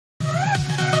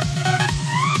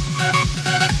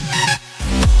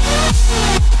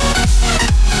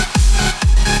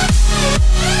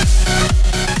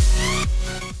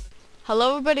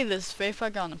Hello everybody, this is Faith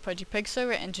on the PudgyPig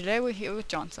Server, and today we're here with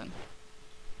Johnson.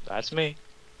 That's me.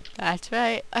 That's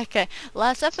right. Okay,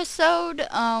 last episode,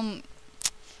 as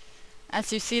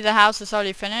you see the house is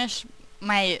already finished.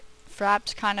 My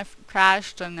fraps kind of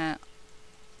crashed and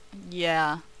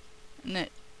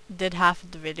it did half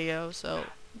of the video, so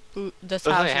this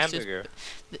house is hamburger.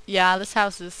 this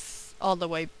house is all the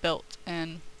way built,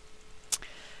 and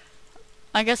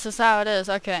I guess that's how it is.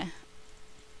 Okay.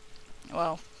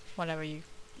 Well, whatever you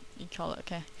call it.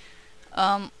 Okay.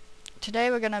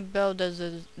 Today we're gonna build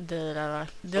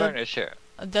Furniture.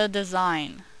 the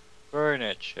design.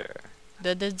 Furniture.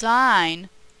 The design.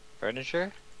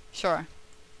 Furniture? Sure.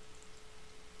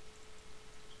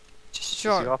 Is it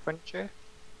Sure. all furniture?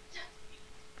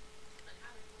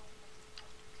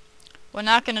 We're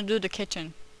not gonna do the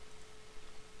kitchen.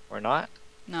 Or not?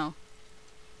 No.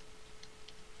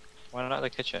 Why not the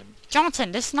kitchen?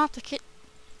 Johnson, this is not the kitchen.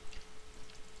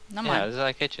 No Yeah, mind. this is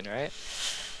like kitchen, right?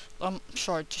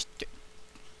 Sure. Just do.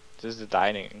 This is the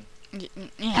dining.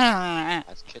 Yeah.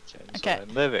 That's kitchen. Okay. So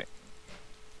then living.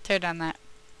 Tear down that.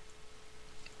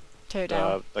 Tear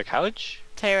down. The couch?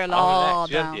 Tear it Oh, all the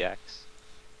axe. You have down. the axe.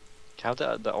 Count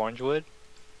the orange wood.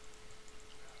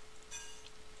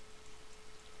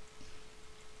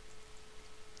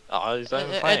 Oh, he's not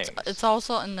even playing. It's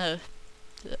also in the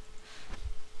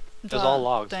It's all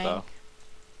logs thing. though.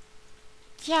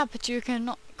 Yeah, but you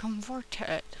cannot convert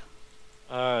it.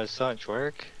 It's so much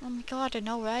work. Oh my god, I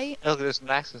know, right? Hey, look, there's an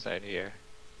axe inside here.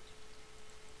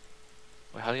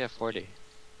 Wait, how do you have 40?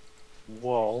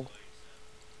 Whoa.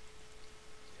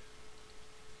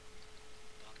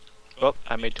 Oh,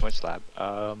 I made too much slab.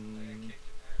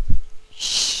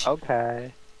 Shh.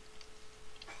 Okay.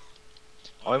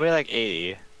 Oh, I made like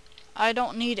 80. I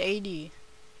don't need 80.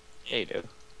 Yeah, you do.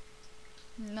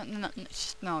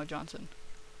 No, Johnson.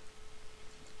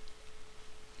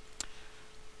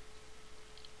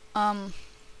 I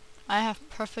have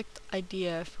perfect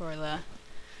idea for the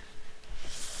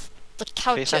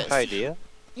couches. Face that idea?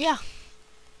 Yeah.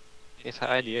 Face that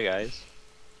idea, guys.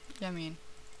 I mean.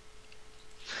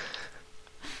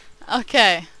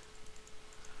 Okay.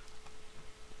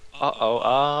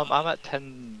 Uh-oh, I'm at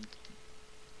 10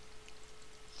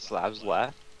 slabs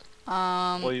left.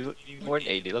 Well, you need more than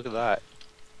 80, look at that.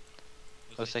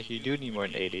 Looks like you do need more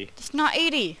than 80. It's not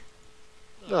 80.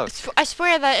 Look, I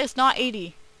swear that it's not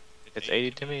 80. it's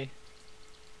 80 to me.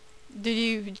 Did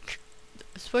you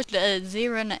switch the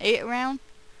 0 and the 8 around?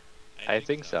 I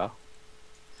think so.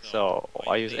 So,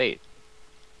 I use 8.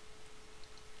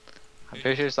 I'm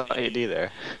pretty sure it's not 8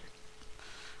 either.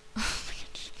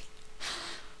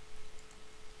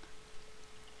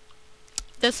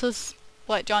 This is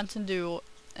what Johnson do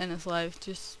in his life.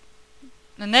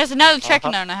 And there's another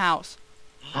chicken in the house.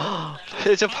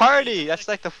 It's a party! That's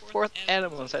like the 4th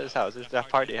animal inside this house. It's a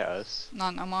party house.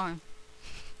 Not mine.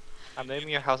 I'm naming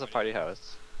your house a party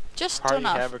house. Just Party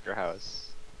enough. hamburger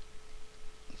house.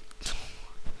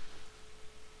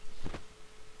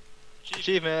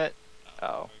 Achievement!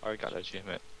 Oh, already got an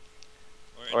achievement.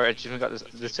 Or achievement got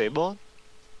disabled?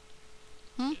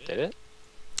 Hmm? Did it?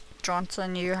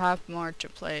 Johnson, you have more to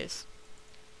place.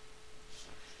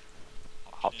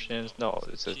 Options? No,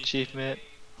 it's achievement.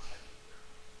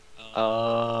 I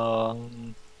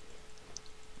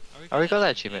already got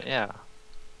that achievement, yeah.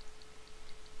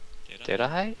 Did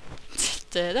I?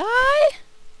 Did I?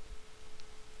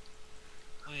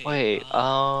 Wait,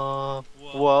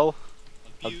 whoa.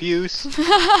 Abuse.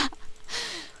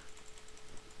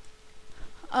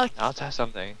 Okay. I'll test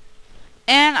something.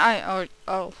 And I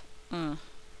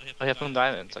I have some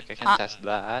diamonds, like I can test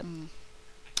that.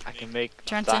 I can make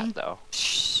Johnson. that though.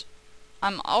 Shh.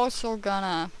 I'm also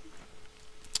gonna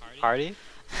Party?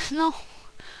 no.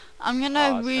 I'm Oh,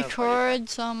 gonna it's kinda like record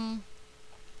some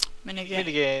minigames.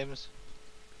 Minigames.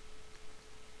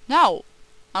 No.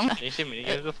 I'm Can you see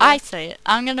minigames before? I say it.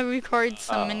 I'm gonna record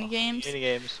some minigames.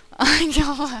 Minigames. I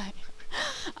know.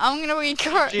 I'm gonna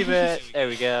record. Achievement. There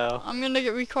we go. I'm gonna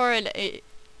record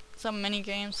some mini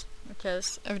games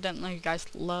because evidently you guys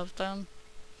love them.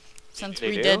 Since They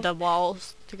we do? did the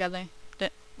walls together.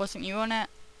 Wasn't you on it?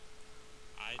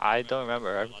 I don't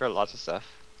remember. I remember lots of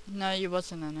stuff. No, you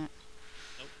wasn't in it.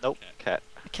 Nope. Cat.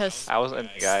 Because I wasn't in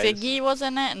it, guys. Siggy was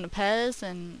in it, and Pez,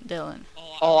 and Dylan.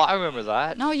 Oh, I remember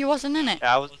that. No, you wasn't in it.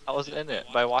 Yeah, I wasn't in it,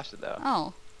 but I watched it though.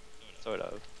 Oh, Sort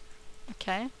of.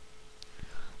 okay.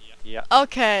 Yeah.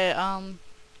 Okay,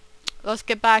 let's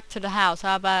get back to the house.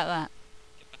 How about that?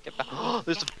 Get back.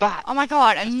 There's a bat. Oh my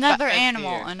god, another back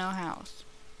animal here. in our house.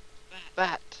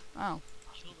 Bat. Oh.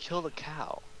 You killed a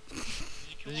cow.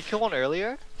 Did you kill one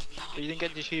earlier? Or you didn't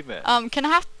get the achievement? Can I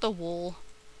have the wool?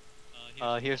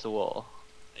 Here's the wool.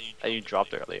 that you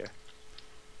dropped earlier.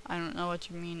 I don't know what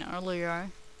you mean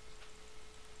earlier.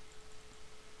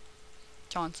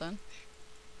 Johnson.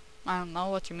 I don't know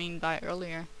what you mean by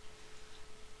earlier.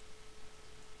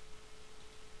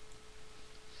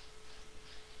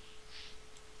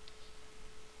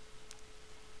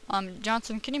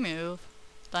 Johnson, can you move?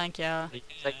 Thank you. Yes,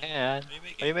 I can.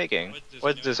 What are you making?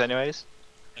 What is this anyways?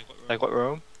 Like what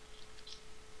room?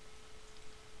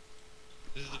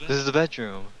 This is the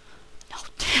bedroom.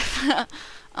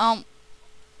 No.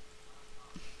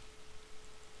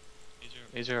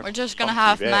 We're just gonna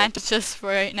have mattresses for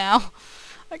right now.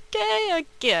 Okay,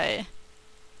 okay.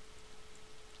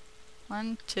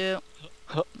 1, 2.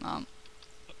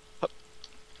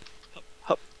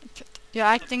 You're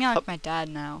acting like my dad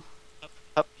now.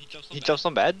 He jumps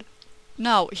on bed?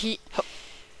 No, he...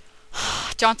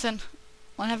 Johnson,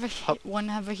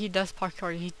 whenever he does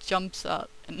parkour, he jumps up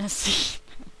in the seat.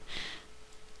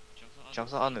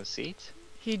 Jumps on the seat?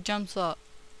 He jumps up.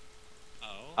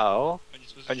 Oh?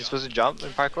 Are you supposed to jump in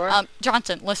parkour?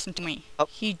 Johnson, listen to me.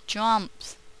 He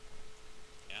jumps.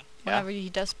 Whenever he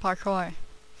does parkour.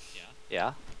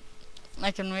 Yeah?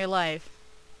 Like in real life.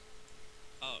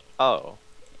 Oh.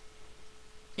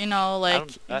 You know,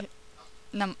 like...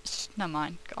 Never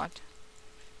mind, God.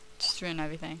 Just ruin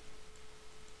everything.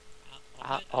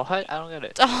 What? I don't get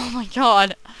it. Oh my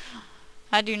God.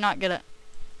 I do not get it.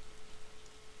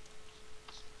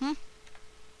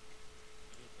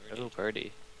 Little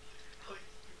birdie.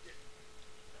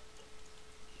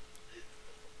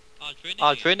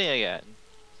 Oh, training again.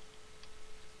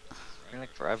 Training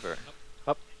like forever.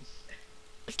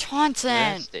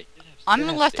 Johnson! I'm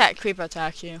gonna let that creeper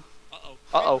attack you.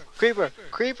 Uh-oh. Creeper!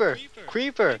 Creeper!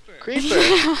 Creeper!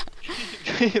 Creeper!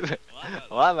 Creeper!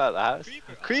 Well, I'm out of the house.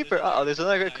 Creeper! Uh-oh, there's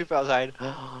another creeper outside.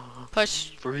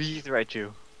 Push. Breathe,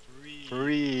 Raichu.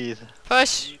 Breathe.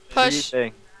 Push. Push.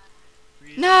 Breathing.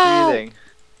 No! Breathing.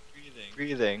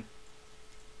 Breathing.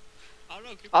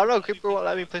 Oh no, creeper won't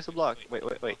let me place a block. Wait.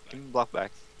 Give me the block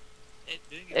back.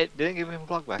 It didn't give me the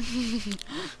block back.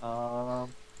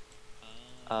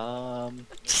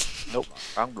 Nope.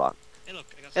 Wrong block.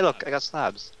 Hey look, I got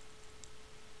slabs.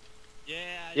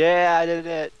 Yeah, I did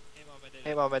it.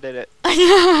 Hey mom, I did it.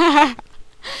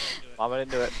 Mom, I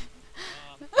didn't do it.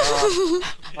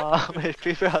 Mom, there's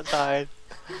creeper outside.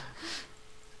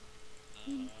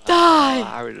 Die!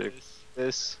 How are we doing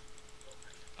this?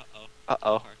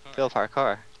 Uh-oh. Fail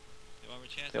parkour.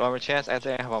 One more chance? I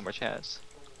think I have one more chance.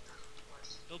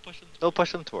 Don't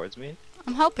push them towards me.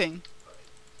 I'm helping.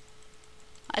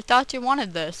 I thought you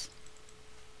wanted this.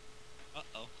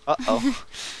 Uh-oh.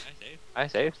 I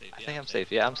safe? I think I'm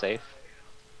safe. Yeah, I'm safe.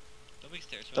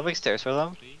 Don't make stairs for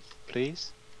them.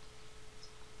 Please.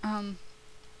 I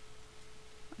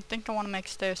think I want to make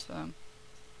stairs for them.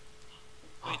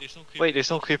 Wait, there's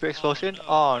no creeper explosion?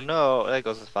 Oh no, that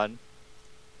goes with fun.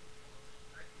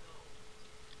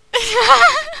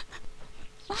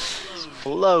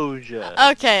 Explosion!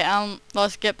 Okay,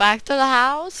 let's get back to the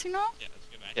house, you know?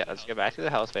 Yeah, let's get back to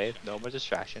the house, babe. No more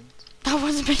distractions. That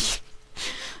wasn't me.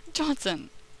 Johnson.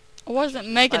 I wasn't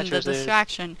making the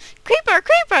distraction. Creeper!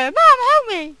 Creeper! Mom, help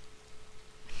me!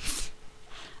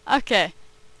 Okay.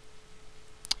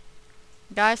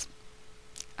 Guys,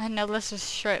 I know this is a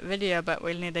short video, but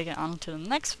we need to get on to the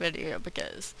next video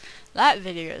because that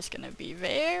video is going to be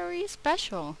very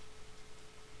special.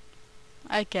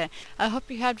 Okay, I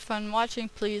hope you had fun watching.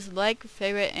 Please like,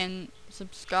 favorite, and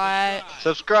subscribe.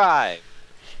 Subscribe!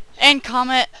 And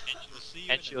comment.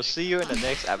 And she'll see you in the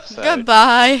next episode.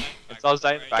 Goodbye. It's all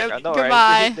dying in the background. Don't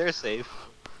goodbye. worry, they're safe.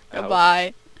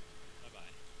 Goodbye.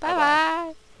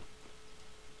 Bye-bye.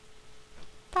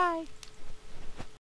 Bye. Bye.